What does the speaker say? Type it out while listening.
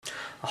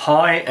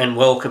Hi and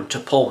welcome to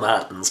Paul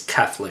Martin's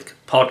Catholic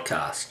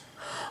Podcast.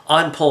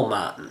 I'm Paul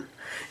Martin.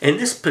 In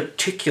this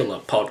particular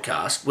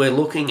podcast, we're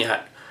looking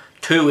at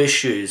two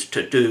issues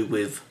to do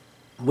with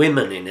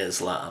women in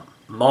Islam: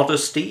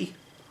 modesty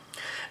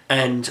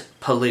and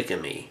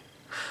polygamy.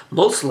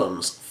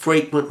 Muslims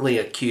frequently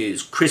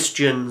accuse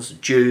Christians,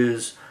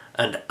 Jews,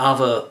 and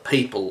other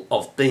people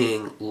of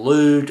being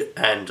lewd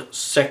and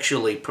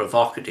sexually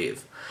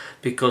provocative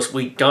because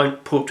we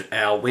don't put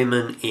our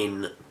women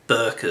in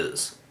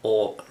burqas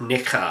or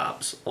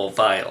niqabs or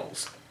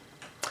veils.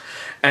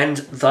 And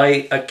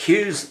they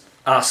accuse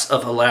us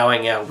of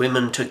allowing our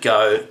women to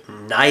go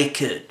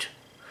naked.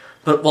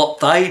 But what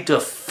they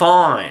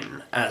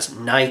define as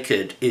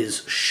naked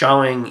is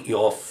showing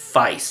your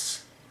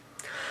face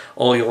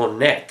or your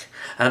neck.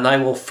 And they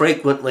will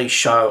frequently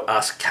show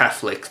us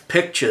Catholics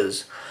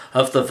pictures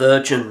of the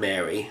Virgin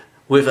Mary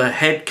with a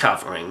head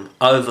covering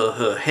over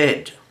her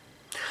head.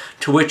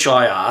 To which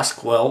I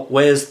ask, well,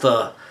 where's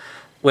the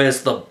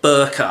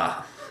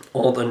burqa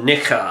or the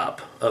niqab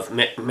of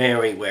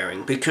Mary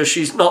wearing? Because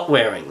she's not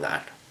wearing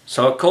that.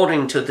 So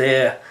according to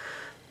their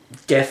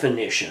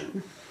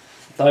definition,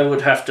 they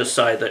would have to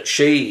say that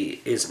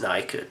she is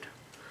naked.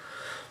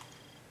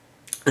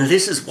 And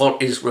this is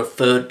what is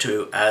referred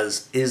to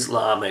as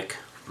Islamic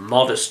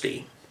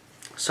modesty,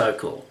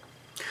 so-called.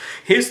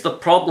 Here's the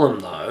problem,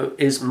 though,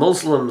 is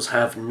Muslims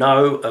have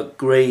no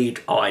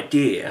agreed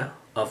idea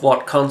of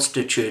what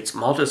constitutes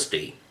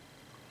modesty.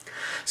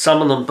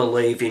 Some of them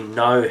believe in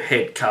no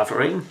head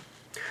covering,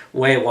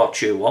 wear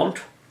what you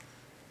want.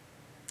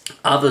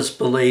 Others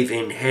believe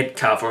in head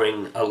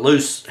covering, a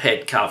loose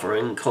head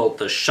covering called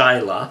the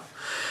shayla,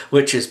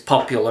 which is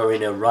popular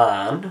in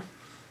Iran.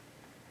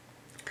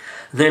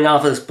 Then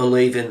others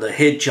believe in the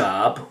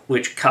hijab,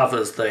 which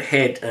covers the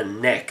head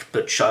and neck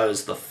but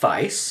shows the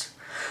face.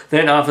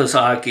 Then others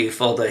argue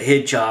for the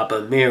hijab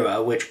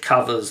amira, which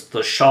covers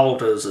the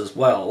shoulders as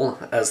well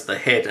as the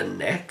head and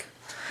neck.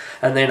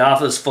 And then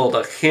others for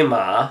the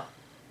khimar,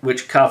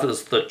 which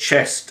covers the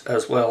chest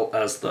as well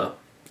as the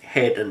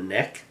head and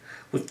neck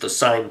with the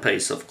same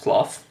piece of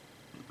cloth.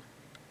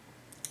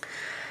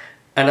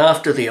 And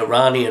after the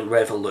Iranian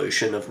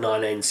Revolution of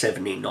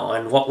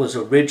 1979, what was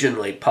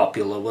originally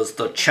popular was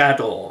the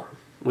chador,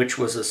 which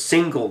was a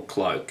single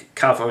cloak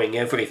covering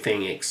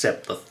everything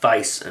except the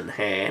face and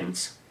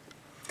hands.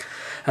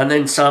 And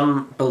then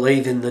some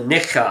believe in the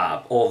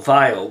niqab or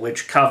veil,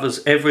 which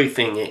covers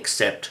everything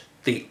except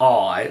the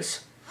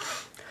eyes.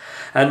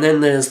 And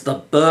then there's the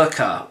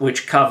burqa,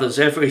 which covers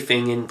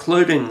everything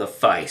including the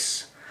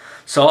face.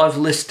 So I've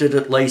listed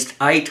at least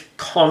 8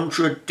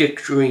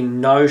 contradictory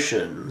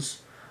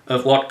notions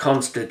of what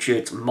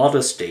constitutes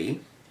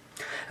modesty,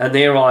 and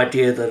their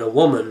idea that a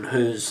woman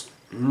who's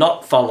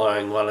not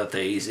following one of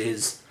these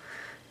is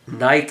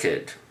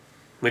naked,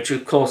 which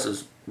of course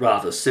is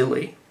rather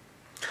silly.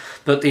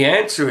 But the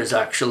answer is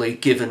actually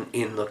given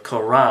in the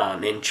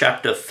Quran in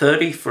chapter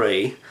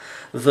 33,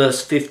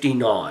 verse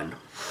 59.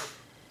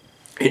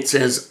 It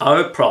says,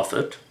 "O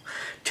Prophet,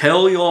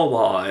 tell your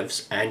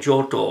wives and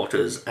your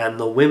daughters and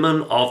the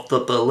women of the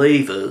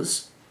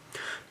believers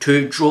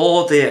to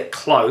draw their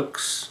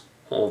cloaks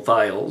or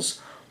veils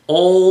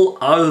all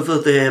over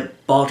their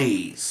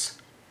bodies.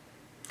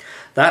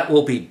 That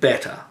will be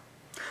better,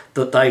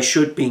 that they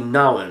should be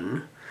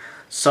known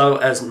so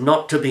as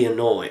not to be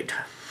annoyed.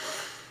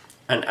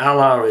 And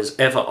Allah is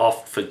ever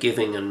oft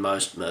forgiving and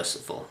most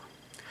merciful."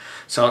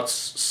 So it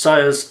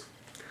says,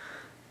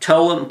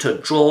 tell them to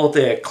draw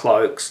their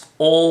cloaks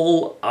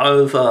all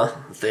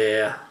over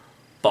their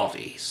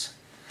bodies.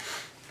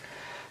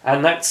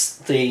 And that's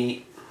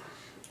the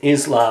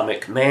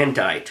Islamic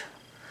mandate.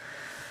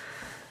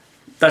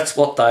 That's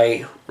what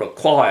they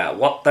require.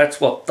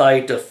 That's what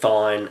they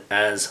define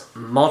as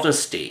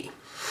modesty.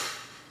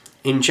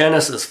 In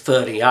Genesis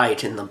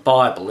 38 in the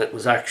Bible, it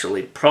was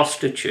actually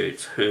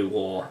prostitutes who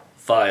wore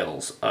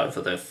veils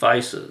over their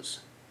faces.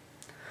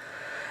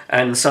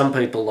 And some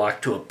people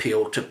like to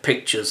appeal to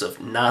pictures of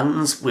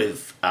nuns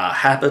with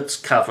habits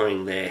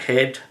covering their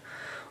head,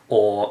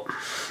 or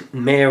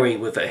Mary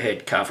with a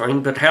head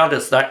covering. But how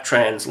does that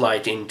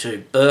translate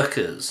into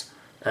burqas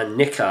and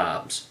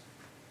niqabs?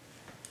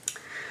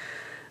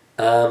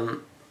 And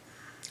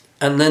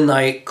then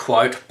they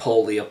quote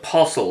Paul the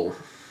Apostle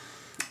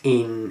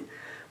in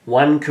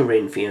 1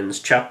 Corinthians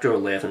chapter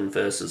 11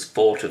 verses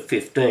 4 to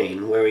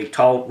 15, where he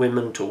told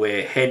women to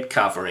wear head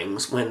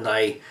coverings when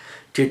they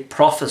did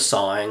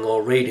prophesying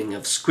or reading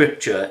of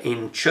scripture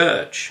in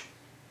church.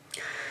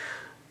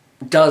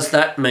 Does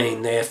that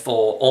mean,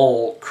 therefore,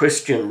 all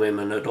Christian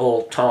women at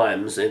all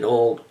times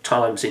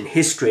in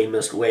history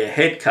must wear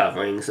head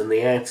coverings? And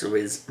the answer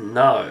is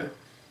no.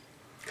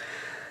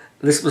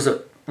 This was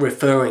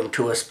referring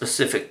to a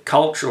specific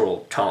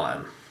cultural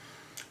time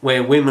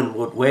where women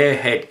would wear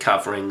head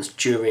coverings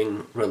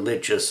during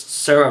religious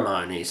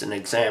ceremonies. An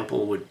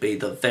example would be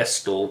the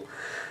Vestal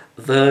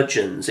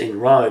virgins in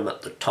Rome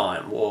at the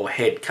time wore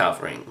head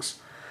coverings.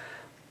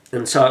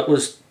 And so it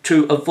was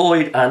to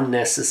avoid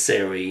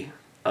unnecessary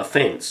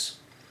offence.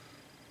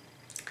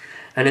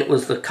 And it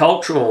was the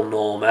cultural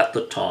norm at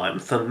the time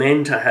for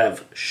men to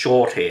have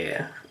short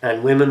hair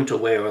and women to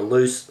wear a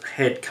loose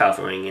head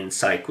covering in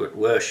sacred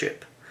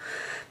worship.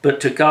 But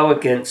to go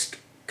against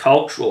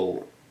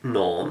cultural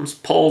norms,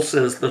 Paul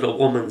says that a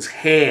woman's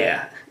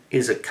hair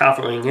is a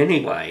covering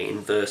anyway in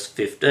verse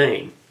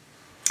 15.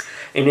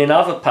 And in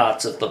other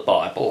parts of the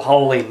Bible,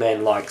 holy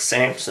men like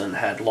Samson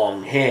had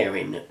long hair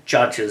in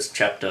Judges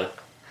chapter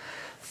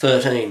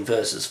 13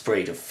 verses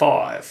 3 to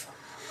 5.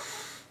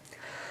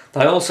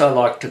 They also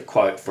like to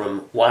quote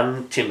from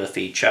 1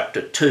 Timothy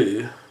chapter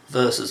 2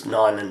 verses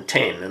 9 and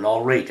 10, and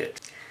I'll read it.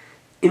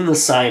 In the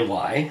same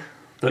way,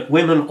 that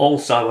women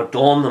also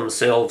adorn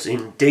themselves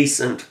in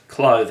decent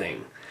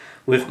clothing,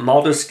 with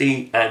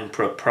modesty and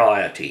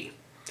propriety,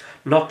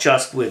 not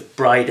just with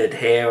braided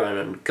hair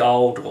and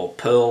gold or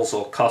pearls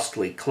or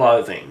costly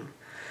clothing,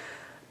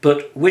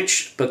 but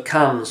which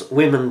becomes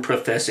women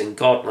professing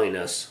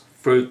godliness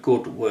through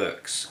good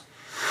works.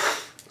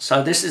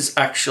 So this is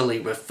actually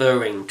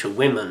referring to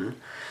women.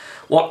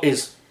 What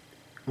is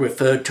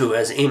referred to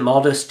as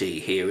immodesty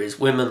here is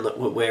women that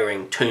were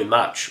wearing too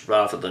much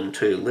rather than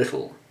too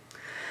little.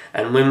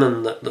 And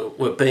women that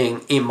were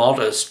being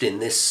immodest in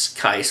this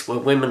case were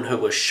women who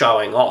were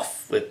showing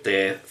off with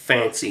their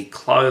fancy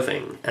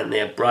clothing and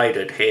their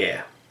braided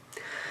hair.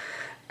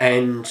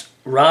 And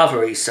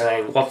rather he's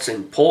saying what's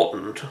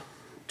important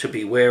to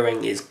be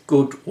wearing is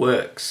good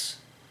works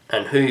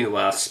and who you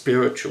are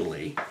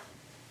spiritually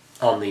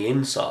on the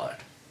inside.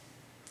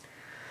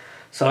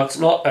 So it's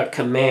not a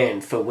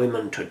command for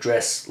women to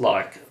dress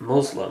like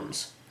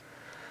Muslims.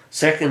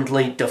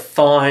 Secondly,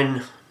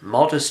 define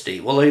modesty.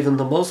 Well, even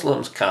the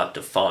Muslims can't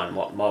define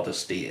what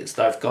modesty is.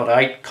 They've got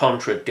 8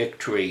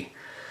 contradictory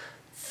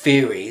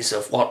theories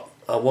of what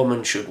a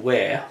woman should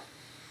wear,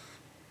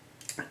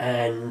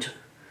 and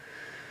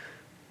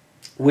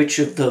which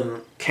of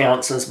them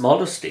counts as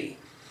modesty.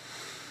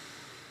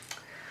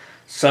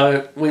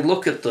 So we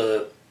look at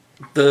the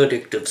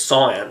verdict of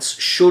science.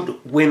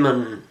 Should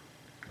women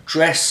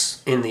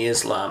dress in the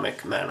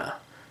Islamic manner?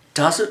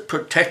 Does it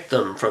protect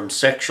them from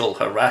sexual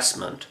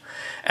harassment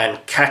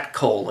and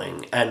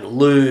catcalling and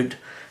lewd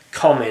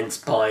comments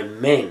by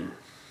men?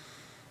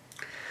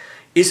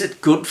 Is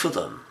it good for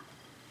them?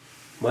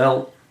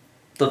 Well,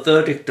 the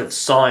verdict of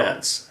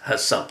science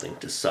has something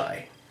to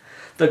say.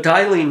 The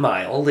Daily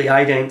Mail, the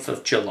 18th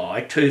of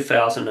July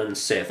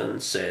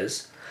 2007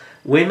 says,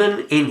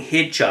 women in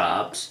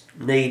hijabs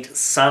need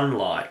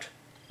sunlight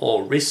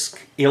or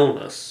risk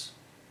illness.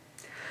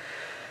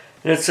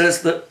 And it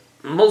says that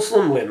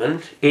Muslim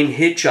women in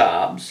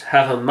hijabs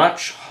have a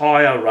much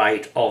higher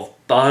rate of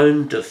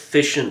bone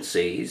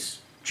deficiencies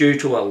due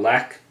to a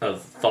lack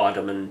of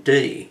vitamin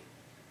D.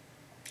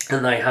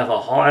 And they have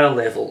a higher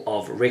level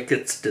of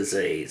rickets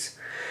disease,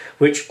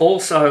 which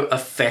also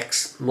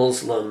affects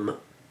Muslim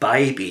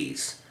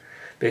babies,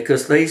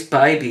 because these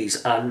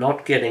babies are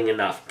not getting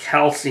enough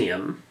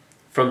calcium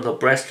from the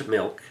breast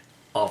milk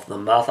of the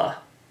mother.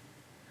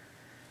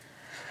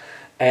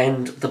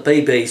 And the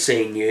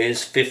BBC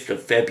News, 5th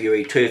of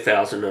February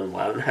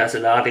 2001, has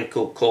an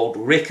article called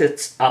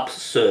Rickets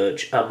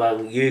Upsurge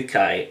Among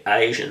UK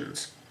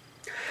Asians.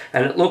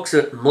 And it looks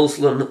at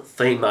Muslim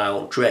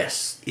female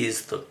dress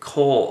is the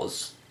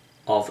cause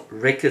of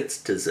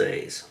rickets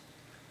disease.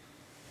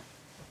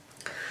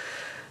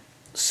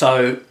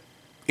 So,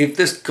 if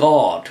this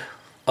God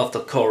of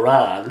the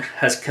Quran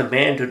has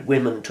commanded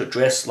women to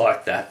dress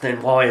like that,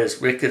 then why is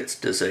rickets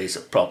disease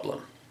a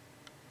problem?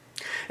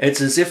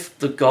 It's as if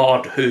the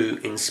God who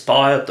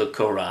inspired the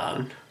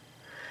Quran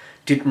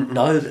didn't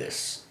know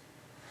this.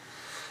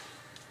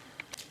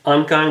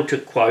 I'm going to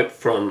quote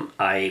from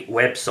a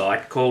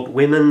website called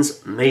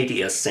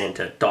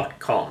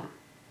womensmediacentre.com.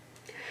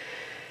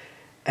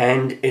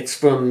 And it's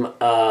from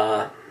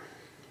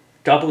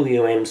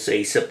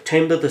WMC,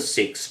 September the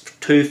 6th,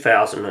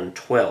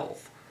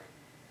 2012.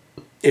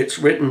 It's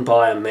written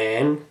by a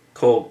man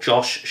called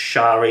Josh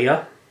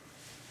Sharia,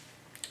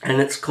 and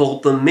it's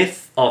called The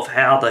Myth of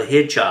How the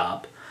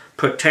Hijab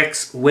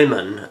Protects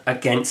Women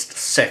Against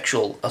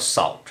Sexual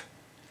Assault.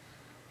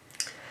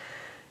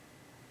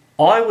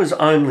 I was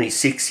only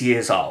 6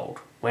 years old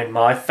when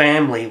my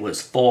family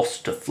was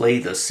forced to flee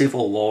the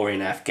civil war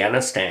in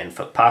Afghanistan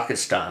for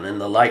Pakistan in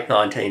the late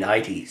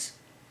 1980s.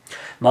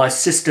 My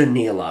sister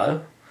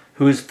Nilo,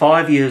 who is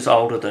 5 years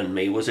older than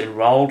me, was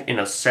enrolled in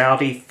a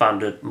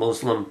Saudi-funded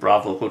Muslim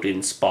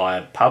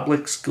Brotherhood-inspired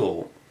public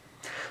school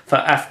for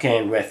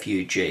Afghan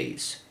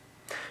refugees.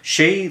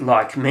 She,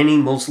 like many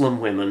Muslim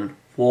women,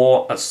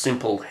 wore a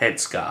simple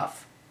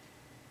headscarf.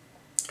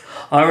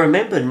 I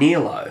remember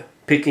Nilo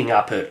picking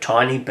up her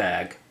tiny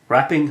bag,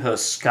 wrapping her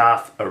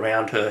scarf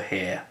around her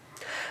hair,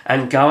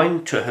 and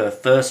going to her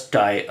first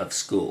day of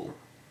school.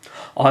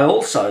 I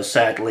also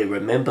sadly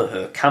remember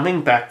her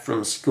coming back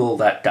from school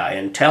that day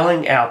and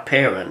telling our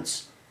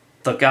parents,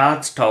 the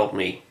guards told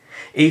me,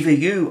 either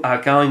you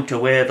are going to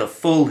wear the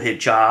full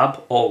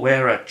hijab or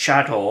wear a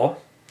chador,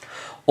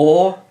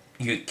 or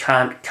you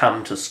can't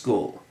come to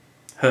school.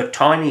 Her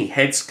tiny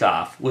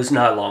headscarf was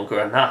no longer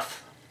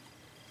enough.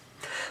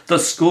 The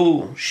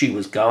school she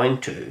was going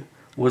to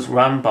was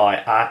run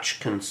by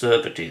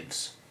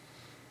arch-conservatives.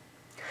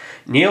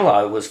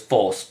 Nilo was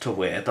forced to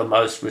wear the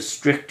most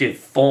restrictive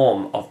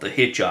form of the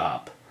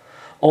hijab,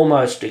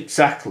 almost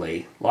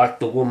exactly like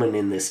the woman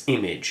in this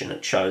image, and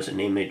it shows an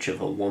image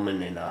of a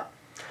woman in a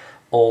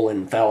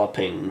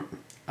all-enveloping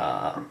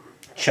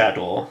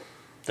chador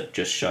that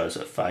just shows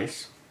her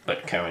face,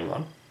 but carrying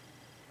on.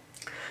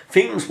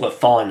 Things were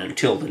fine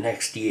until the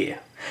next year,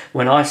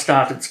 when I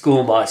started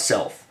school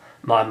myself.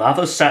 My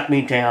mother sat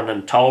me down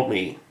and told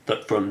me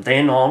that from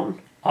then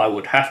on I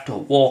would have to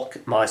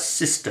walk my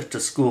sister to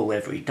school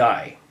every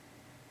day.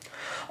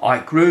 I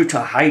grew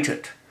to hate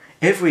it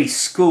every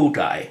school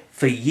day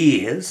for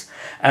years.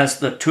 As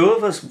the two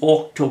of us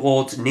walked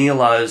towards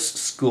Nilo's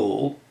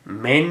school,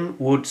 men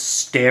would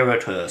stare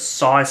at her,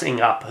 sizing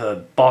up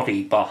her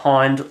body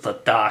behind the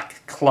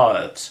dark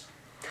clothes,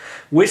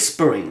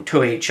 whispering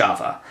to each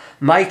other,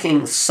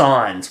 making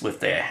signs with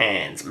their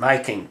hands,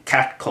 making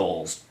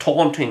catcalls,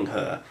 taunting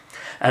her,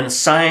 and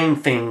saying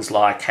things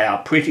like how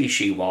pretty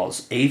she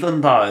was, even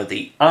though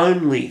the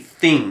only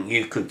thing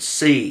you could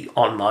see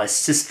on my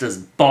sister's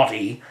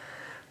body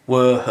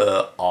were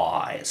her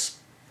eyes.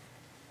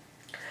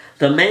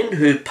 The men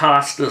who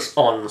passed us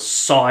on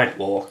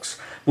sidewalks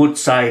would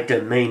say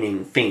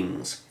demeaning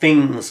things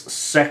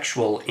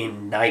sexual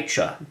in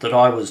nature that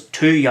I was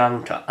too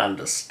young to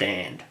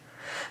understand.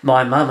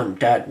 My mum and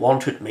dad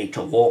wanted me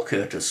to walk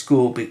her to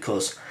school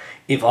because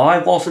if I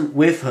wasn't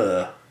with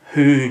her,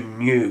 who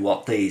knew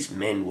what these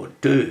men would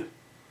do?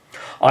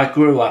 I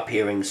grew up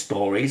hearing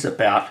stories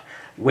about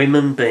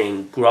women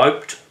being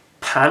groped,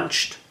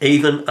 punched,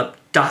 even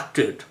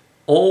abducted,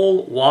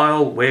 all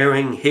while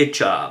wearing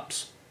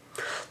hijabs.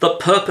 The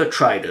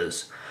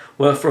perpetrators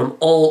were from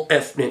all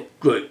ethnic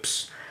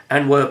groups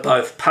and were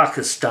both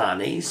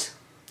Pakistanis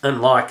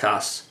and, like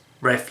us,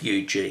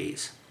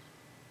 refugees.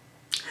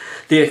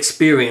 The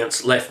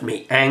experience left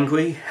me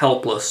angry,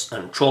 helpless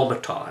and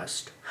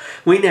traumatised.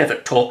 We never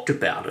talked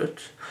about it.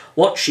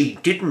 What she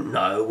didn't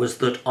know was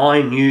that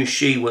I knew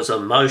she was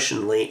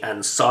emotionally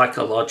and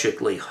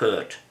psychologically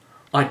hurt.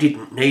 I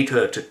didn't need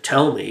her to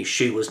tell me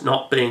she was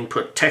not being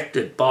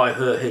protected by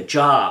her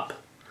hijab.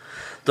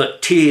 The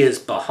tears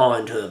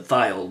behind her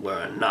veil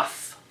were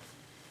enough.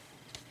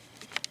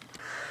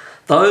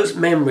 Those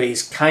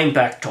memories came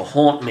back to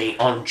haunt me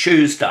on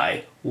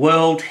Tuesday,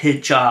 World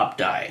Hijab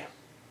Day.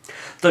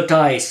 The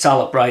day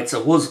celebrates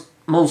a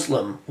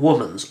Muslim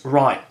woman's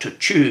right to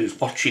choose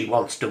what she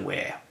wants to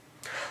wear.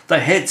 The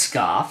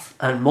headscarf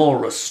and more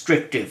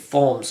restrictive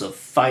forms of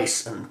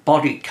face and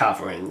body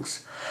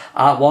coverings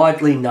are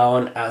widely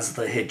known as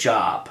the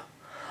hijab.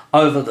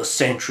 Over the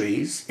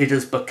centuries, it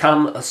has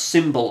become a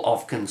symbol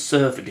of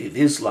conservative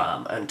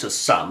Islam and, to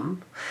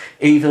some,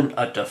 even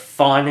a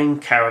defining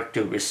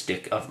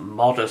characteristic of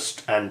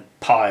modest and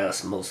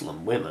pious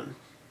Muslim women.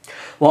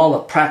 While the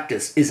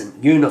practice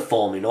isn't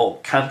uniform in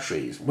all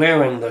countries,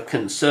 wearing the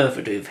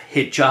conservative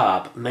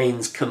hijab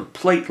means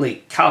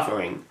completely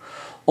covering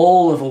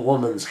all of a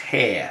woman's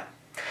hair,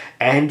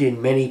 and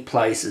in many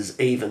places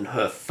even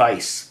her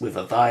face, with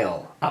a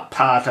veil, a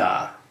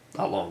parda,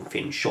 a long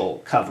thin shawl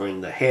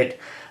covering the head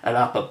and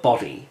upper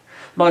body,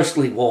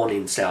 mostly worn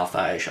in South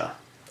Asia,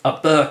 a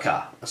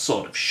burqa, a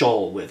sort of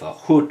shawl with a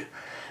hood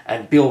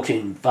and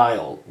built-in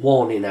veil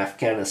worn in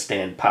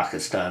Afghanistan,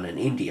 Pakistan and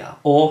India,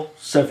 or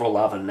several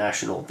other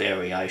national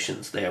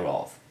variations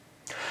thereof.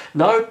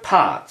 No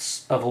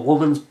parts of a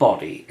woman's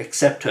body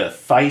except her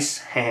face,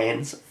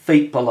 hands,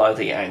 feet below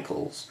the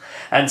ankles,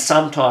 and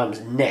sometimes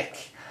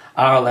neck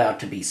are allowed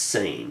to be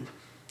seen.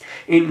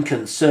 In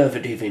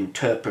conservative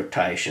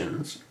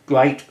interpretations,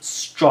 great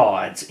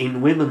strides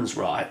in women's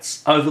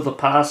rights over the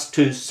past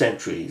 2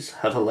 centuries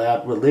have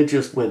allowed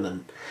religious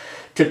women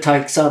to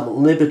take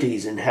some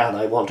liberties in how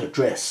they want to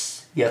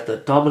dress, yet the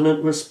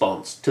dominant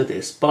response to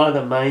this by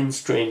the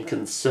mainstream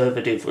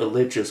conservative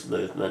religious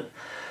movement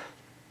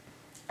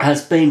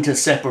has been to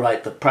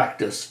separate the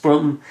practice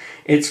from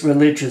its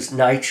religious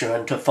nature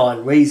and to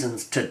find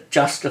reasons to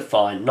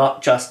justify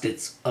not just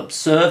its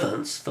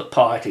observance for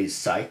piety's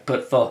sake,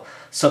 but for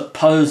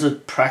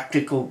supposed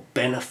practical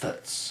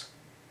benefits.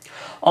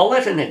 I'll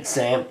let an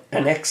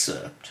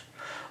excerpt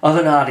of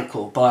an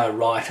article by a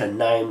writer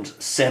named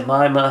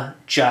Semaima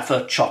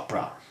Jaffer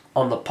Chopra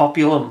on the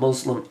popular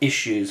Muslim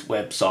issues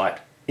website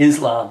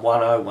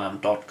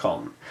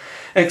Islam101.com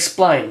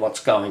explain what's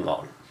going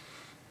on.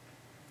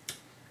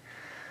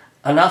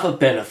 Another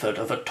benefit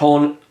of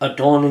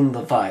adorning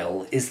the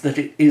veil is that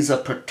it is a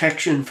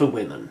protection for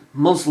women.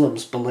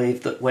 Muslims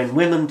believe that when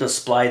women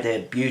display their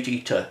beauty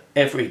to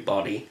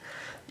everybody,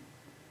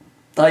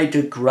 they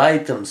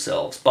degrade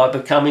themselves by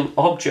becoming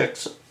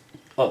objects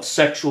of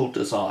sexual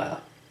desire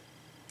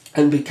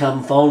and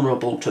become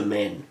vulnerable to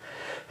men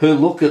who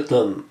look at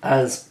them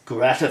as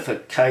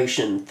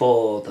gratification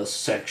for the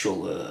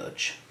sexual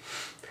urge.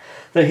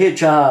 The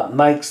hijab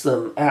makes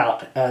them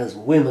out as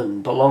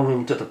women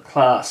belonging to the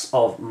class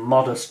of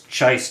modest,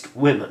 chaste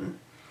women,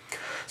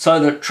 so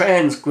that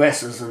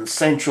transgressors and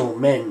sensual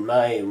men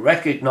may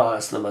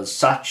recognise them as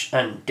such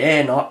and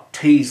dare not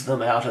tease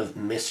them out of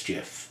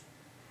mischief.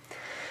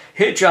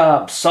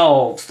 Hijab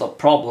solves the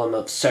problem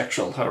of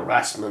sexual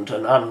harassment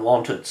and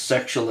unwanted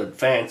sexual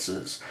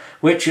advances,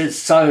 which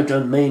is so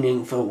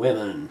demeaning for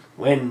women.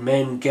 When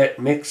men get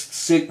mixed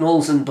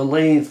signals and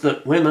believe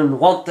that women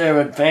want their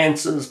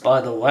advances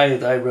by the way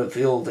they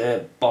reveal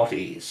their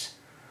bodies.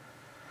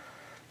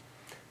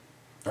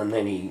 And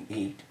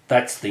then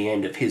that's the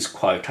end of his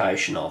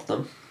quotation of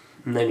them.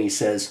 And then he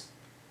says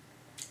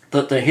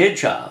that the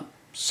hijab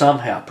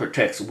somehow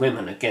protects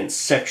women against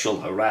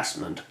sexual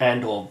harassment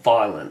and or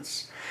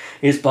violence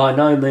is by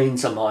no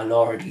means a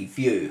minority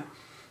view.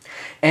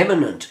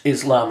 Eminent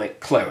Islamic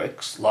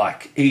clerics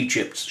like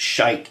Egypt's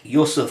Sheikh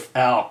Yusuf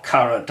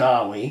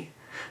al-Qaradawi,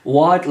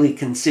 widely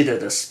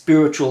considered a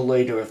spiritual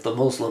leader of the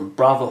Muslim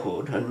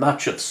Brotherhood and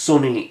much of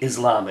Sunni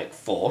Islamic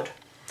thought,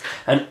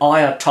 and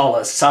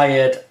Ayatollah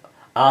Sayyid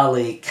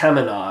Ali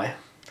Khamenei,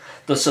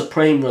 the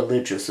supreme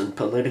religious and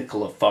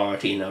political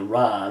authority in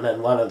Iran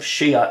and one of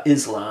Shia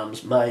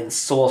Islam's main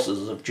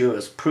sources of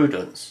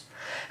jurisprudence,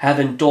 have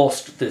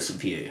endorsed this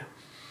view.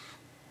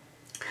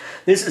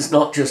 This is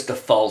not just a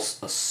false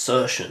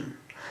assertion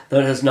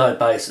that has no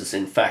basis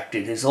in fact,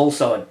 it is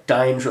also a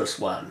dangerous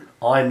one.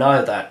 I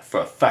know that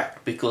for a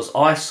fact because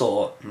I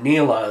saw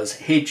Nilo's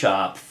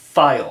hijab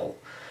fail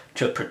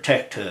to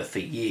protect her for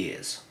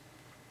years.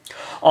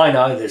 I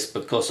know this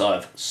because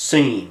I've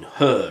seen,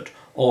 heard,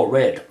 or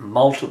read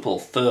multiple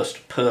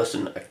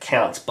first-person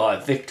accounts by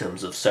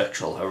victims of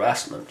sexual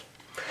harassment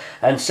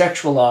and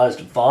sexualized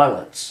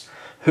violence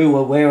who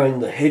were wearing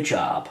the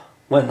hijab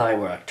when they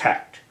were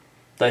attacked.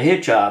 The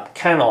hijab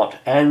cannot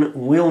and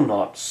will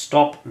not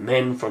stop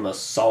men from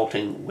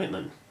assaulting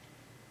women.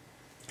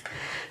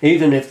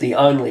 Even if the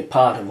only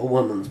part of a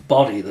woman's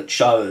body that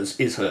shows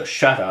is her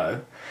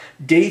shadow,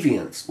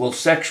 deviants will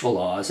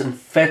sexualize and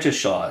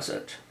fetishize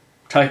it.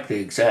 Take the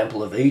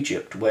example of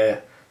Egypt,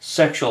 where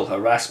sexual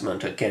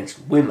harassment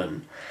against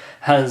women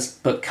has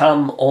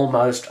become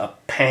almost a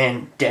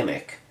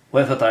pandemic,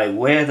 whether they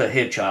wear the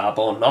hijab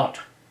or not.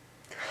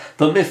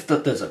 The myth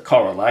that there's a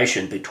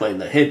correlation between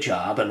the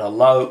hijab and a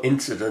low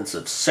incidence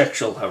of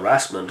sexual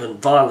harassment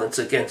and violence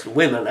against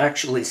women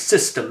actually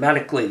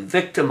systematically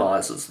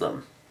victimizes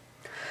them.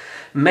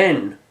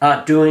 Men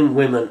are doing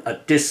women a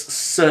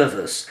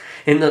disservice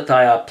in that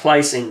they are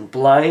placing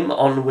blame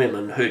on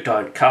women who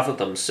don't cover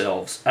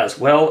themselves, as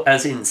well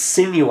as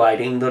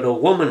insinuating that a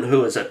woman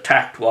who is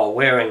attacked while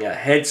wearing a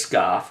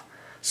headscarf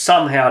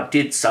somehow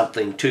did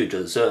something to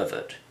deserve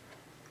it.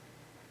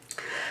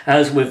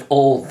 As with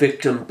all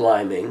victim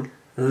blaming,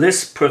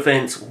 this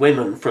prevents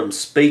women from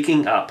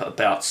speaking up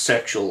about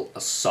sexual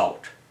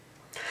assault.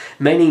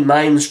 Many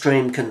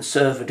mainstream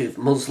conservative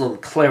Muslim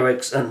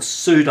clerics and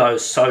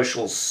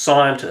pseudo-social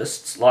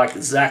scientists like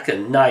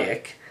Zakir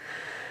Naik,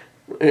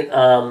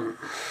 and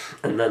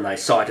then they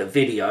cite a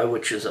video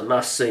which is a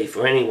must-see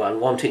for anyone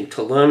wanting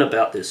to learn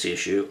about this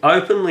issue,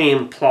 openly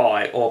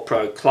imply or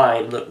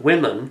proclaim that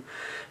women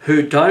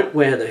who don't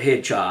wear the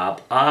hijab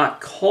are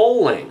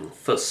calling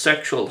for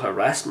sexual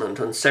harassment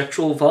and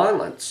sexual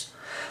violence.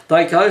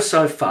 They go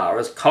so far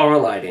as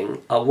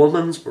correlating a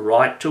woman's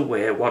right to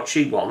wear what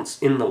she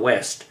wants in the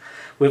West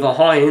with a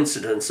high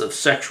incidence of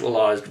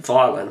sexualized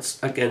violence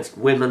against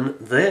women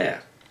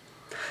there.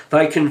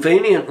 They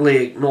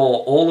conveniently ignore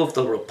all of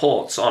the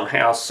reports on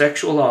how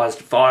sexualized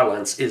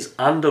violence is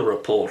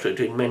underreported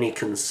in many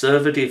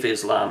conservative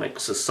Islamic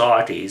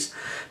societies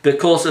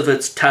because of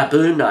its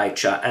taboo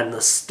nature and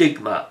the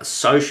stigma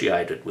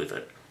associated with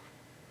it.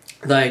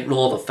 They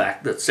ignore the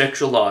fact that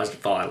sexualized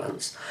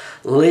violence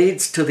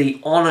leads to the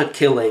honor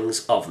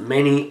killings of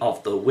many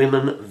of the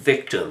women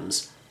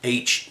victims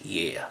each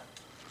year.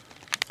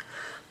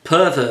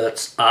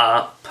 Perverts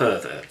are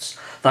perverts.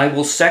 They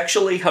will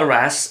sexually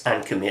harass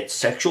and commit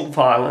sexual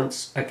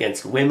violence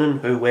against women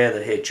who wear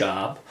the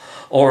hijab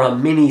or a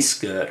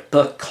miniskirt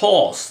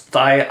because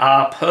they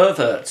are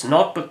perverts,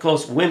 not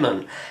because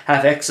women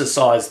have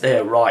exercised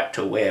their right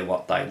to wear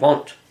what they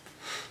want.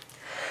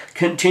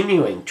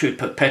 Continuing to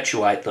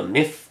perpetuate the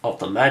myth of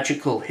the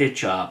magical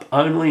hijab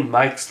only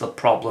makes the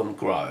problem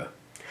grow.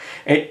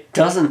 It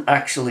doesn't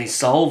actually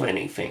solve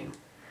anything.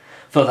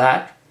 For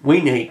that, we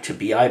need to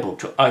be able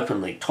to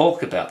openly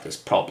talk about this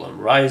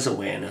problem, raise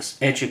awareness,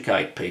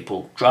 educate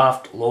people,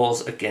 draft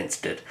laws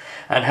against it,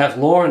 and have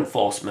law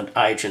enforcement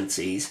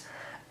agencies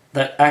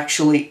that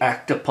actually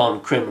act upon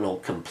criminal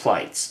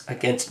complaints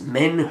against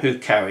men who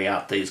carry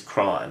out these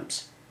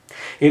crimes.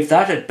 If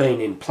that had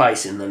been in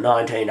place in the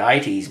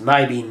 1980s,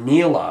 maybe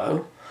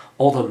Nilo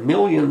or the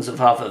millions of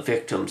other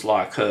victims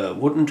like her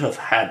wouldn't have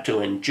had to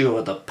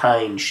endure the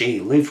pain she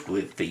lived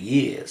with for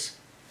years.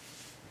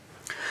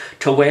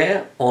 To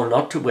wear or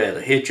not to wear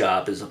the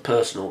hijab is a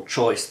personal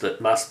choice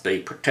that must be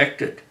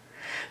protected.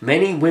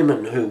 Many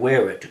women who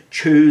wear it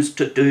choose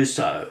to do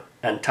so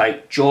and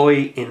take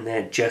joy in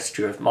their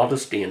gesture of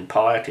modesty and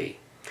piety.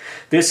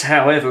 This,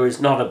 however,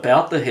 is not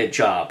about the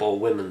hijab or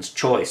women's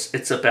choice.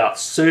 It's about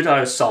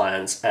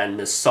pseudoscience and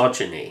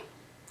misogyny.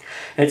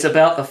 It's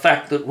about the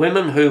fact that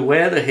women who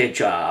wear the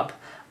hijab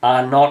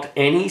are not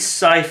any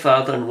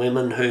safer than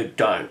women who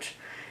don't.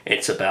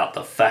 It's about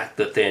the fact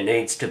that there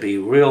needs to be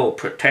real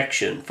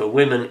protection for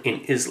women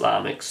in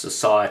Islamic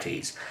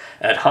societies,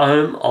 at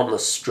home, on the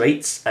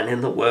streets and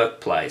in the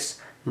workplace,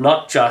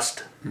 not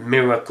just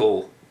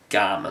miracle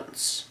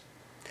garments.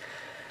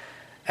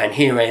 And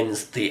here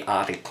ends the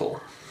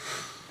article.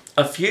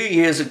 A few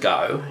years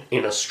ago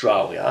in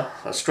Australia,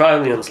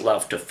 Australians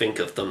love to think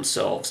of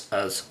themselves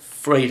as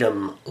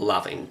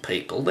freedom-loving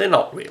people. They're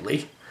not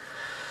really.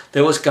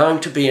 There was going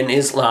to be an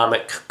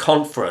Islamic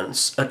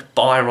conference at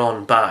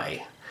Byron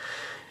Bay.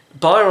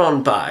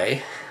 Byron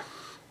Bay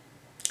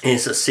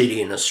is a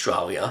city in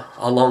Australia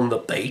along the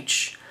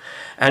beach,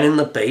 and in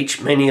the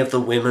beach many of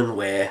the women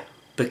wear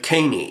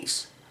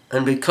bikinis.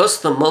 And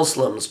because the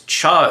Muslims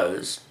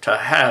chose to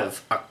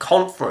have a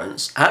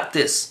conference at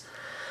this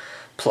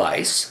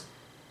place,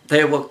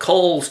 there were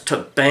calls to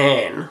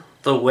ban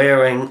the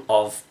wearing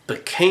of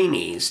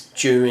bikinis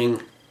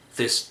during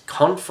this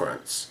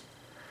conference.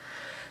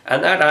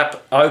 And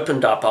that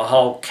opened up a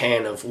whole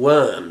can of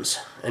worms,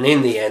 and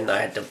in the end they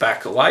had to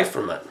back away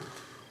from it.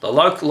 The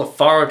local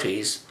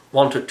authorities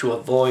wanted to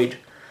avoid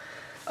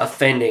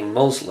offending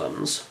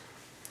Muslims,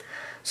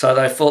 so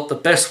they thought the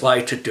best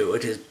way to do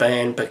it is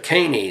ban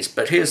bikinis.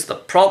 But here's the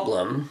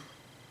problem.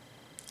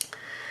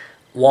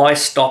 Why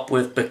stop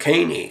with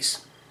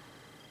bikinis?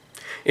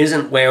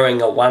 Isn't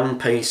wearing a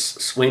one-piece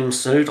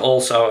swimsuit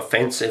also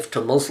offensive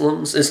to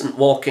Muslims? Isn't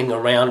walking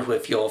around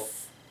with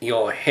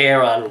your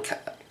hair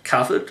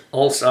uncovered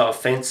also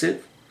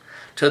offensive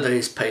to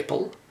these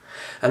people?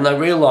 And they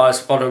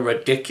realised what a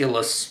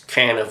ridiculous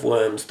can of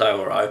worms they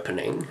were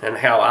opening and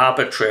how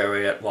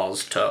arbitrary it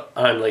was to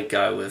only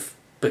go with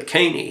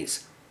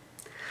bikinis.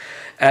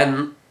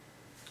 And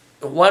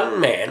one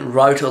man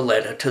wrote a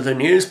letter to the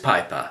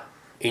newspaper.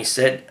 He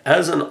said,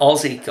 as an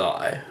Aussie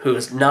guy who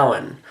has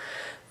known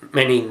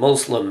many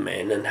Muslim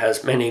men and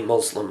has many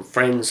Muslim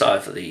friends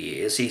over the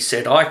years, he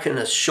said, I can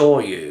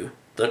assure you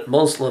that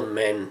Muslim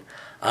men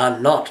are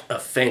not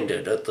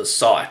offended at the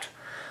sight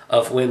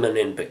of women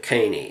in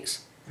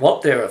bikinis.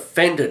 What they're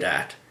offended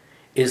at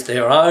is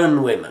their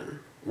own women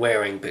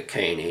wearing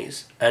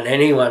bikinis and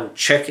anyone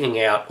checking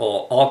out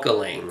or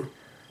ogling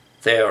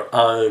their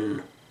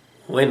own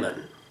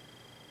women.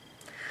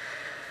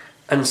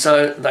 And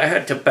so they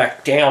had to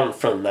back down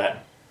from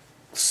that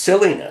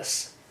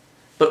silliness.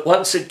 But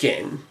once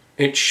again,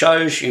 it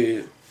shows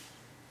you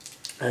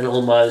an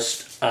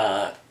almost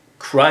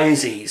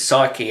crazy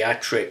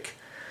psychiatric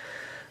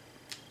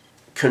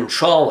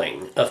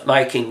controlling of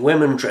making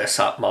women dress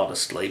up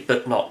modestly,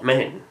 but not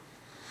men.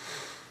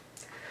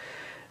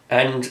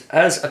 And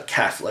as a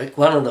Catholic,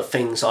 one of the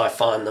things I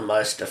find the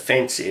most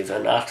offensive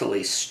and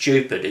utterly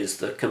stupid is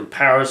the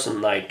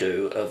comparison they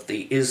do of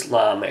the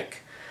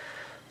Islamic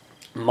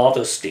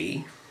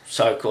modesty,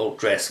 so-called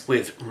dress,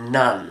 with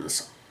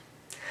nuns.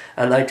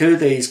 And they do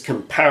these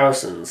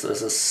comparisons.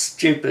 There's a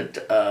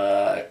stupid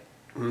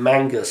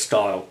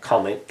manga-style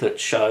comic that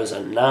shows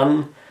a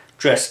nun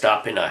dressed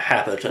up in a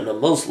habit and a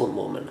Muslim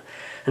woman.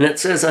 And it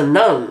says a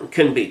nun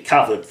can be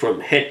covered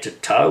from head to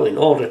toe in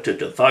order to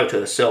devote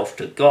herself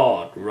to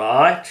God,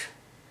 right?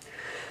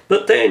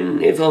 But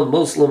then if a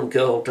Muslim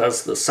girl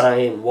does the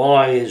same,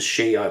 why is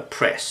she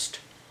oppressed?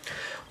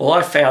 Well,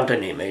 I found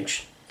an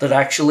image that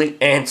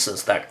actually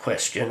answers that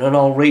question, and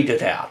I'll read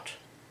it out.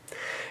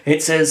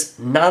 It says,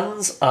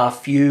 nuns are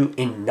few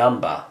in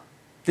number.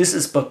 This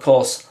is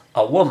because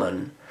a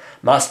woman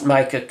must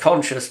make a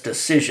conscious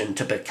decision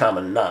to become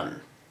a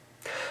nun.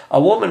 A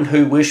woman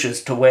who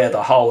wishes to wear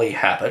the holy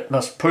habit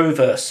must prove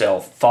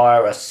herself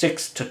via a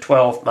 6 to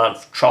 12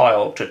 month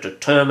trial to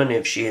determine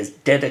if she is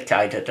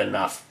dedicated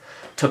enough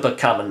to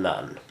become a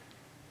nun.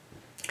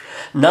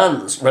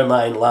 Nuns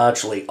remain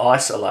largely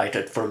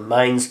isolated from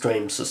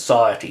mainstream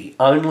society,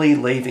 only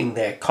leaving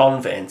their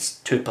convents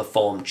to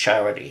perform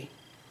charity.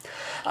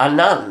 A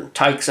nun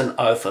takes an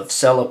oath of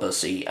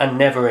celibacy and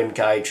never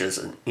engages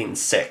in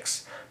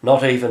sex,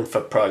 not even for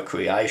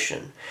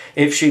procreation.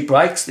 If she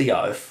breaks the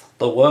oath,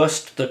 the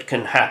worst that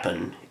can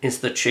happen is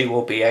that she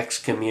will be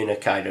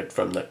excommunicated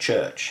from the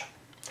church.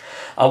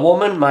 A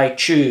woman may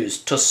choose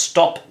to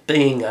stop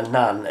being a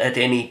nun at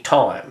any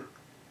time.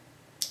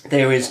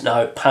 There is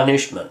no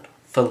punishment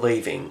for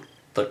leaving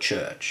the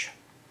church.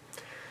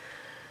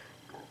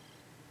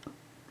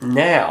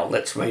 Now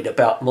let's read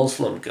about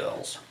Muslim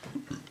girls.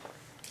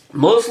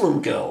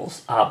 Muslim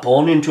girls are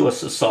born into a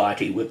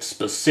society with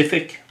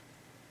specific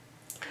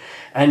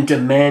and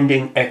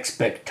demanding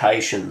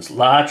expectations,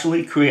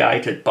 largely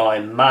created by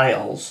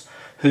males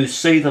who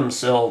see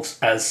themselves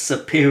as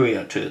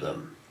superior to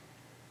them.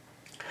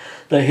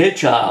 The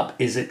hijab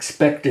is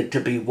expected to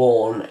be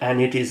worn,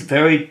 and it is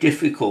very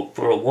difficult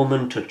for a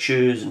woman to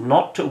choose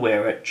not to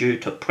wear it due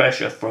to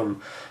pressure from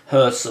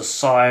her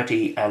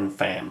society and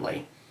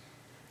family.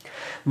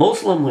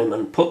 Muslim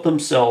women put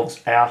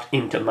themselves out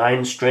into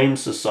mainstream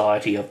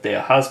society if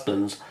their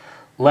husbands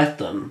let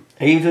them,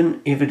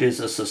 even if it is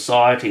a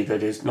society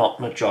that is not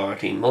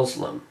majority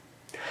Muslim.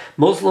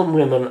 Muslim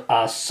women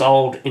are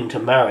sold into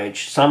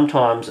marriage,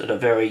 sometimes at a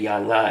very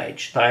young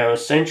age. They are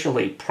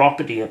essentially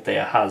property of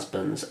their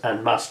husbands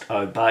and must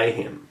obey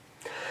him.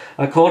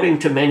 According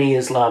to many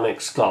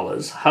Islamic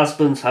scholars,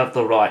 husbands have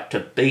the right to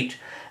beat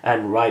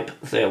and rape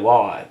their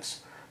wives.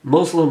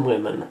 Muslim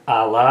women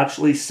are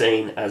largely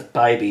seen as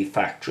baby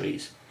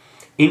factories.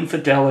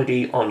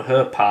 Infidelity on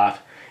her part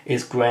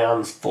is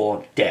grounds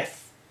for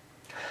death.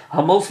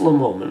 A Muslim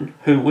woman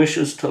who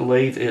wishes to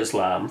leave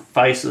Islam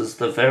faces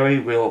the very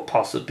real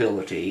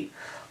possibility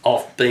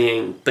of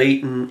being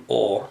beaten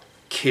or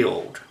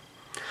killed.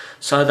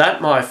 So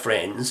that, my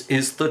friends,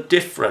 is the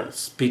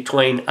difference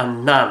between a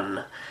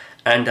nun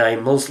and a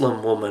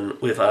Muslim woman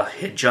with a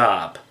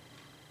hijab.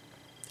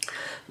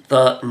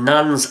 The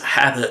nun's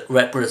habit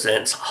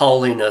represents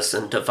holiness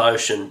and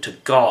devotion to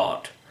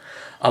God.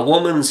 A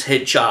woman's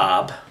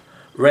hijab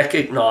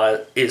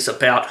is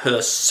about her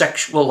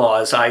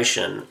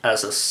sexualization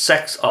as a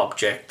sex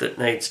object that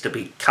needs to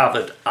be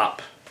covered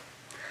up.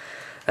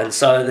 And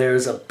so there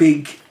is a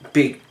big,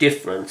 big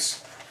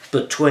difference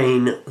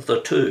between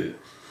the two.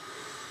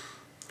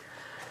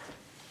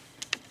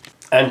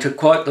 And to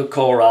quote the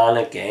Quran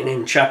again,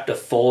 in chapter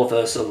 4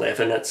 verse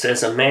 11 it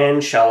says, "A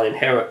man shall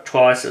inherit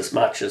twice as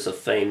much as a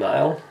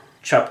female."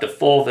 Chapter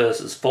 4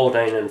 verses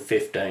 14 and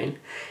 15.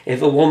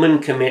 "If a woman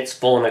commits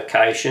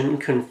fornication,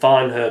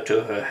 confine her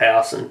to her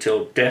house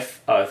until death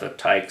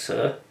overtakes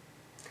her.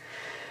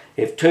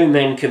 If two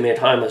men commit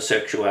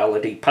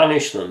homosexuality,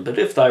 punish them, but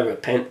if they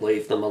repent,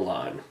 leave them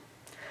alone."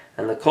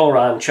 And the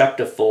Quran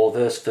chapter 4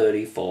 verse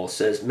 34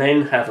 says,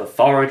 "Men have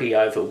authority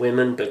over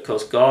women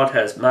because God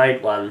has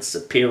made one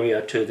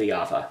superior to the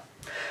other.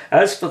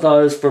 As for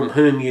those from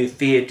whom you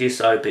fear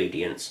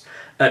disobedience,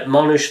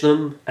 admonish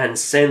them and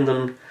send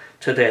them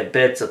to their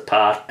beds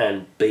apart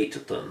and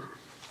beat them."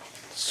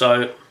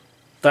 So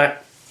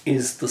that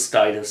is the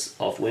status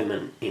of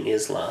women in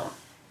Islam.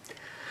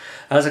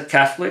 As a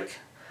Catholic,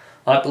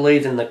 I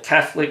believe in the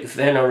Catholic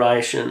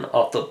veneration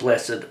of the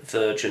Blessed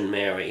Virgin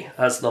Mary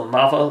as the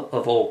mother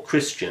of all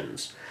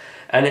Christians,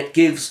 and it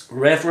gives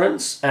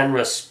reverence and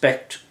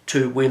respect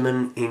to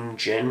women in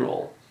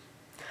general,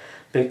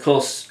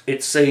 because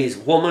it sees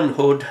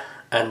womanhood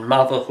and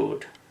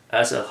motherhood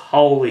as a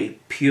holy,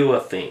 pure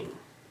thing.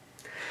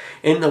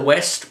 In the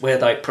West, where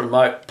they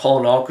promote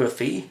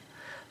pornography,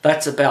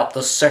 that's about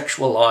the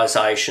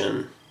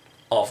sexualization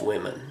of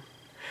women.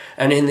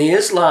 And in the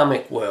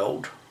Islamic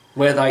world,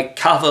 where they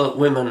cover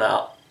women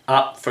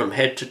up from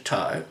head to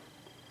toe,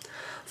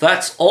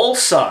 that's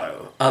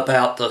also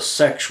about the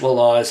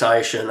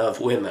sexualization of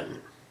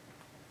women.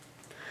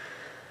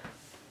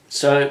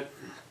 So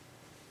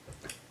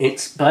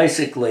it's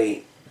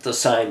basically the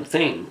same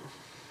thing,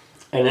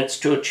 and it's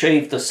to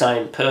achieve the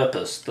same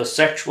purpose: the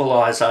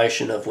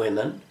sexualization of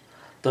women,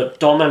 the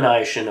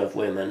domination of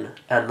women,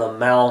 and the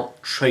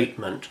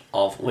maltreatment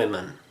of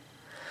women.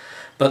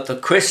 But the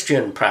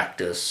Christian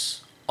practice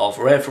of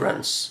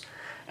reverence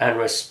and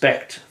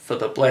respect for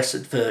the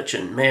Blessed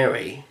Virgin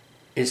Mary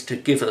is to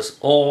give us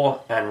awe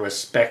and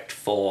respect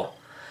for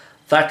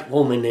that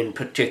woman in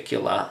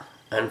particular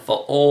and for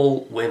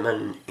all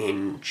women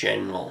in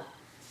general.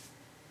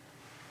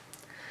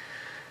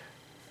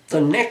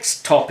 The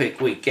next topic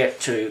we get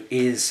to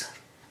is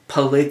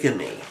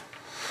polygamy.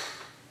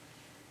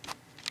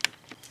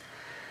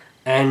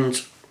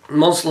 And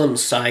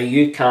Muslims say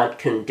you can't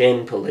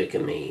condemn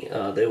polygamy.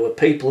 There were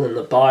people in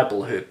the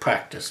Bible who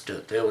practiced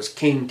it. There was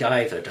King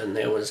David, and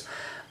there was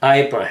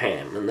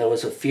Abraham, and there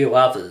was a few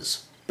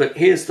others. But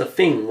here's the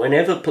thing: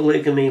 whenever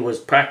polygamy was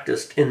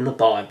practiced in the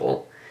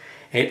Bible,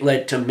 it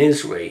led to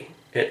misery,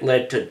 it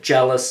led to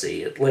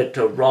jealousy, it led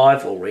to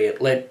rivalry,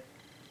 it led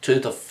to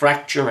the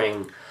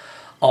fracturing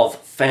of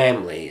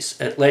families.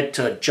 It led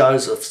to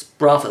Joseph's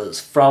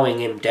brothers throwing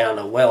him down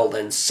a well,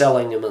 then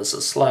selling him as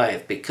a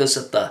slave because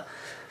of the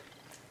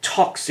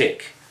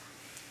toxic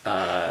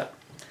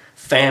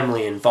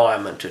family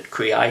environment it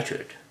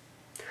created.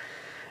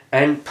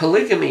 And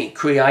polygamy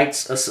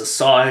creates a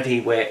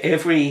society where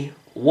every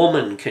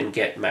woman can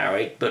get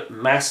married, but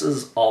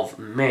masses of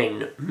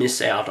men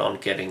miss out on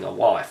getting a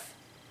wife.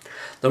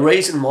 The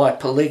reason why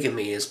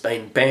polygamy has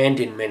been banned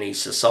in many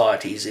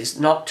societies is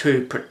not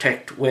to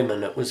protect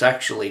women, it was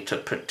actually to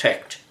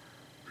protect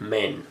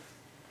men.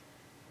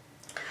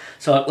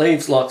 So it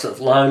leaves lots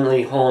of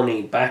lonely,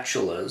 horny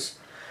bachelors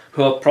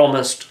who are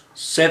promised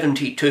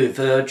 72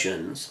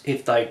 virgins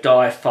if they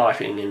die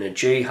fighting in a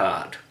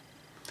jihad.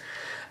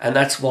 And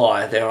that's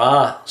why there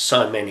are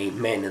so many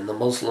men in the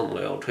Muslim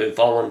world who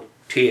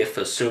volunteer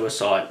for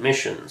suicide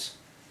missions.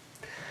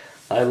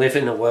 They live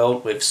in a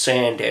world with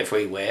sand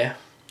everywhere,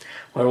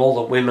 where all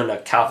the women are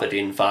covered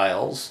in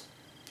veils,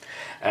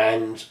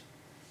 and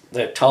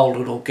they're told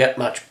it'll get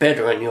much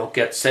better and you'll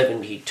get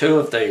 72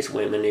 of these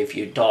women if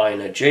you die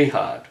in a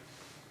jihad.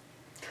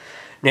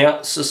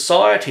 Now,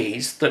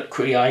 societies that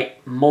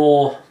create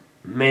more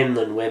men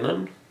than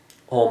women,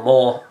 or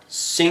more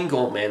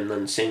single men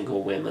than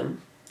single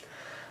women,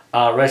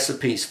 are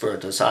recipes for a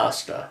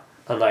disaster,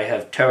 and they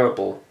have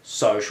terrible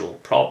social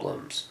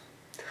problems.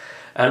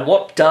 And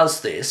what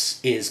does this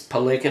is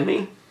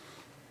polygamy,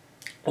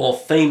 or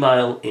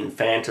female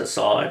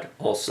infanticide,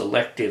 or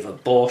selective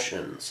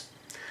abortions.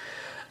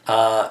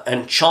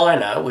 And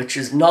China, which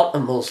is not a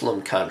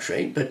Muslim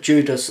country, but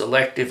due to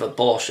selective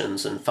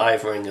abortions and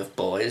favouring of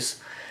boys,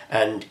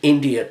 and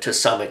India to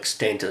some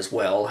extent as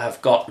well,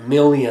 have got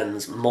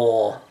millions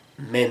more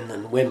men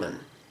than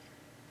women.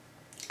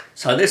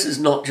 So this is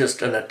not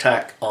just an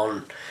attack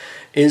on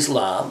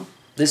Islam,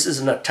 this is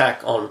an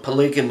attack on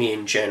polygamy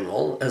in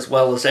general, as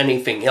well as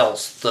anything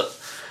else that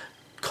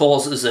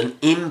causes an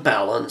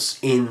imbalance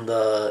in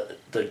the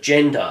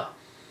gender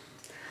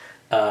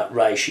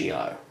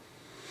ratio.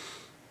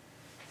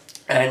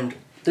 And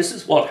this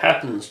is what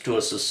happens to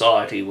a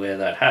society where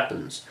that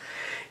happens.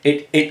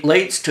 It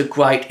leads to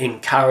great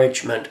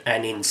encouragement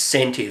and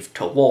incentive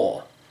to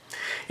war.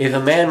 If a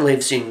man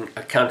lives in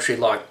a country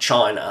like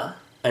China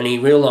and he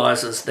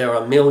realises there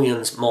are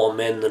millions more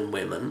men than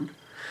women,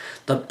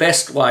 the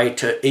best way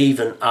to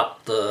even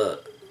up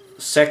the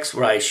sex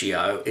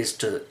ratio is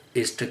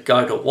to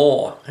go to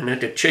war, and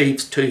it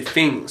achieves two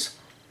things.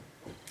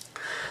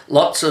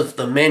 Lots of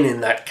the men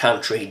in that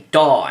country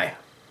die,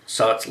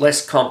 so it's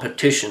less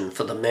competition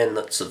for the men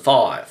that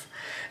survive,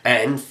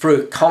 and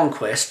through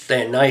conquest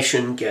their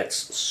nation gets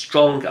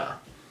stronger.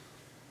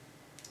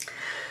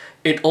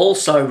 It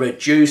also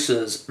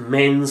reduces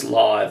men's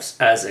lives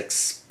as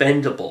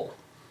expendable,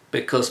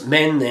 because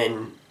men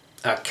then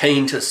are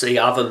keen to see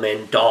other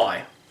men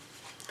die.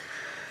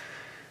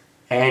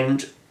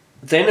 And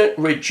then it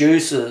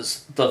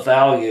reduces the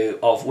value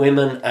of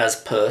women as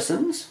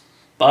persons,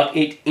 but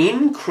it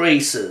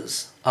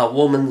increases a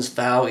woman's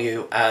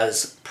value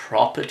as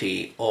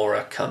property or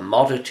a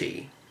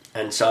commodity.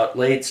 And so it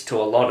leads to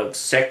a lot of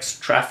sex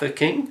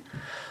trafficking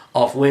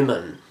of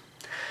women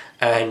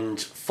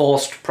and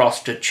forced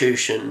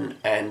prostitution,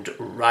 and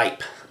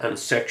rape and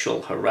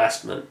sexual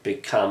harassment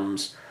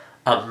becomes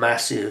a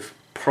massive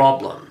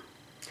problem.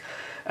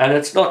 And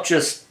it's not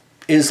just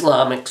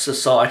Islamic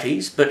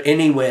societies, but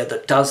anywhere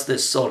that does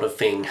this sort of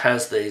thing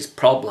has these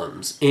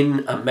problems.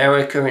 In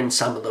America, in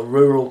some of the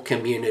rural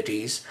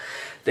communities,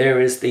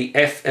 there is the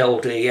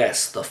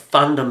FLDS, the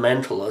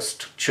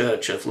Fundamentalist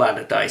Church of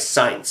Latter-day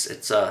Saints.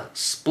 It's a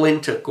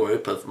splinter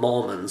group of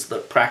Mormons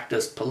that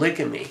practice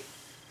polygamy.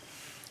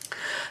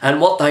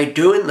 And what they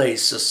do in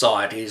these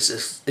societies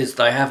is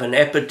they have an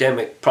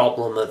epidemic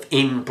problem of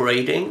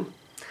inbreeding,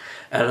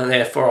 and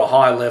therefore a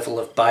high level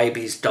of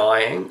babies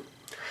dying.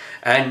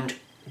 And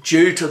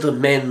due to the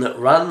men that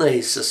run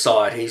these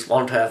societies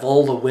want to have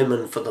all the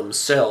women for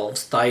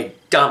themselves, they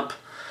dump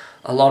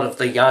a lot of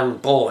the young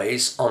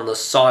boys on the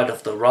side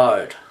of the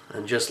road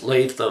and just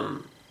leave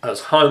them as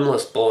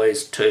homeless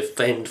boys to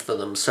fend for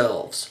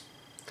themselves.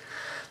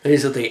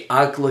 These are the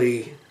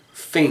ugly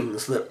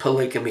things that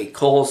polygamy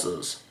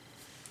causes.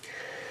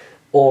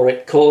 Or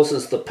it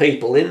causes the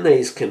people in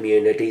these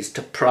communities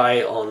to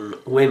prey on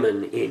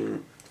women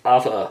in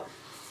other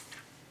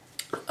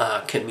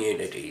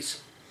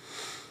communities.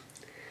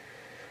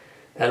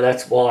 And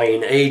that's why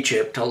in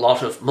Egypt a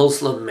lot of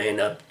Muslim men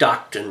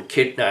abduct and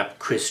kidnap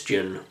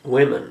Christian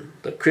women.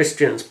 The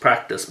Christians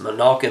practice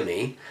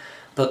monogamy,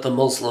 but the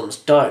Muslims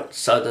don't.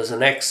 So there's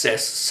an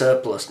excess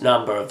surplus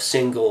number of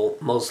single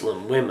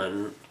Muslim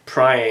women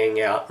preying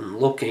out and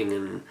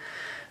looking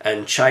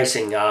and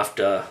chasing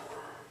after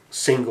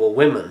single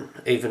women,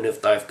 even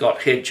if they've got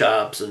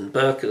hijabs and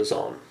burqas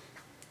on.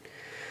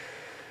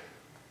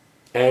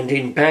 And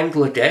in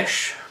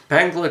Bangladesh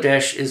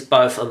is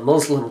both a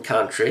Muslim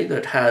country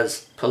that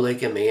has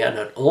polygamy, and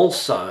it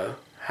also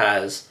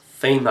has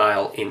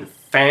female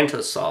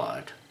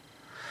infanticide.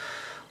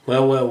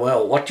 Well,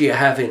 what do you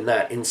have in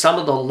that? In some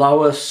of the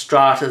lower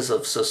stratas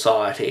of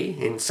society,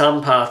 in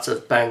some parts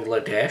of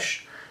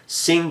Bangladesh,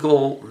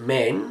 single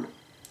men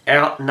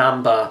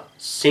outnumber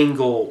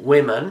single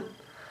women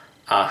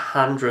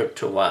 100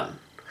 to 1.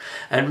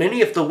 And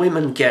many of the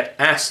women get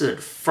acid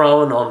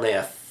thrown on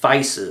their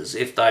faces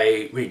if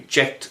they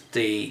reject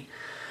the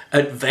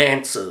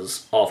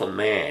advances of a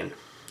man.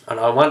 And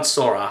I once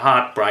saw a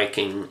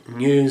heartbreaking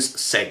news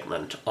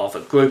segment of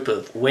a group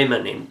of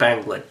women in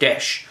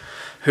Bangladesh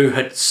who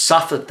had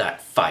suffered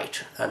that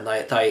fate, and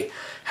they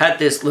had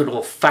this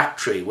little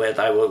factory where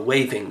they were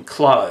weaving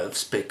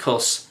clothes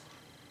because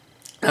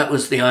that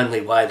was the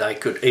only way they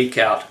could eke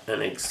out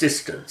an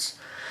existence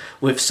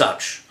with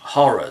such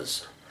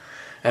horrors.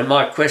 And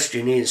my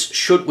question is,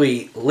 should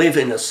we live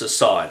in a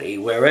society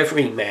where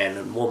every man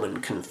and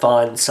woman can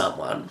find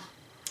someone,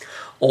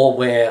 or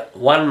where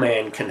one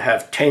man can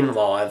have 10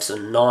 wives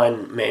and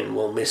 9 men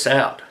will miss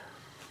out?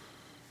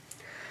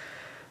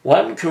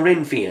 1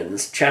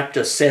 Corinthians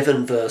chapter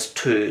 7 verse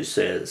 2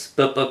 says,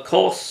 "But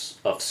because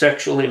of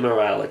sexual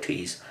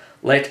immoralities,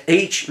 let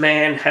each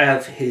man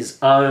have his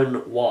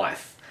own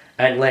wife,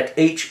 and let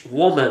each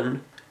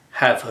woman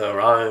have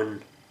her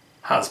own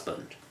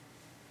husband."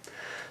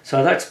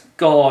 So that's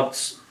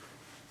God's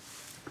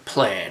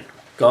plan.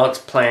 God's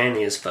plan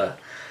is for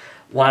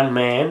one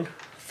man,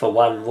 for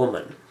one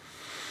woman.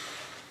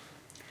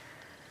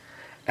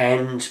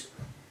 And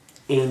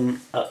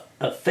in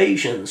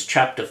Ephesians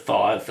chapter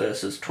 5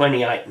 verses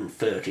 28 and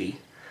 30,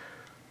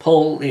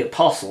 Paul the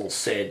Apostle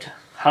said,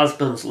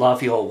 "Husbands,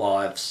 love your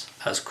wives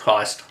as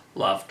Christ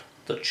loved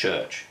the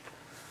church."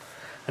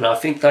 And I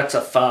think that's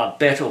a far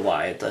better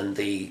way than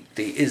the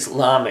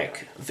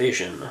Islamic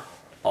vision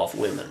of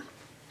women.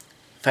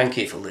 Thank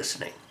you for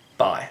listening.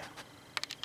 Bye.